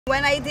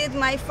When I did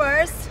my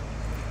first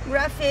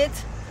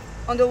graffiti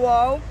on the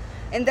wall,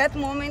 in that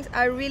moment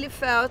I really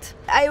felt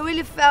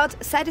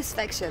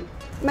satisfaction.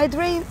 My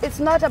dream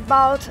is not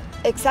about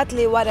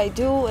exactly what I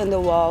do in the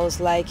walls,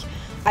 like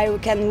I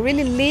can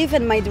really live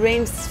in my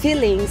dreams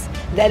feelings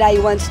that I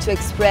want to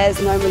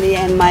express normally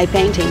in my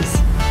paintings.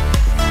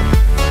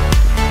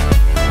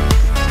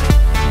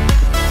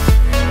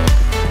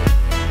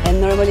 And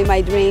normally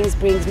my dreams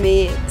brings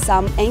me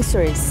some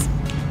answers,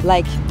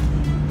 like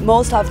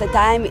most of the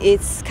time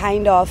it's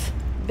kind of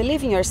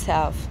believe in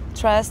yourself,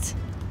 trust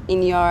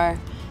in your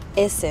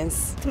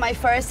essence. My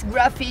first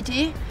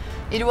graffiti,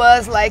 it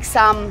was like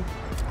some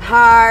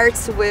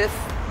hearts with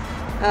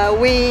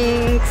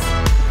wings.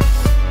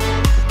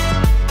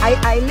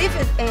 I live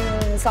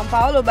in São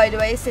Paulo, by the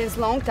way, since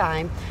long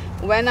time.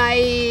 When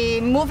I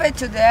moved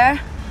to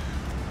there,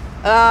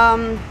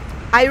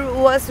 I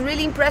was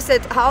really impressed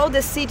at how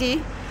the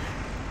city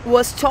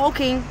was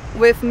talking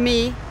with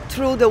me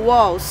through the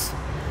walls.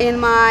 In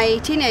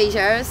my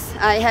teenagers,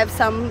 I have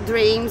some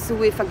dreams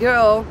with a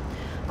girl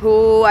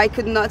who I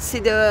could not see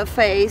the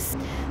face,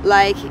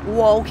 like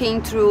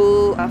walking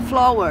through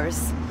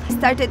flowers. I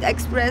started to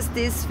express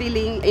this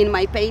feeling in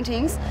my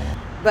paintings,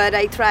 but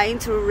I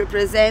tried to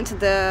represent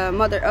the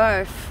Mother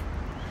Earth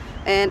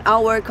and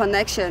our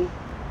connection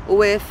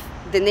with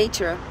the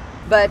nature.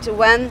 But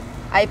when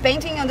I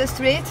painting on the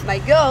street, my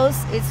goals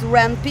is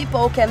when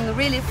people can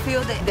really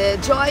feel the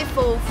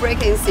joyful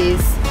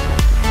frequencies.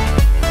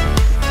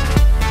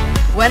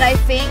 When I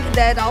think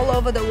that all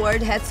over the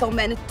world had so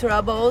many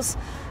troubles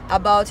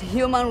about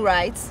human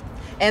rights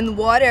and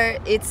water,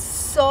 it's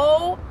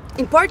so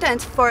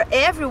important for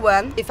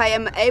everyone. If I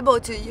am able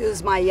to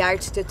use my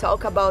art to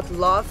talk about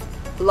love,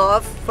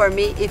 love for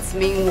me, it's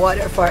mean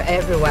water for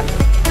everyone.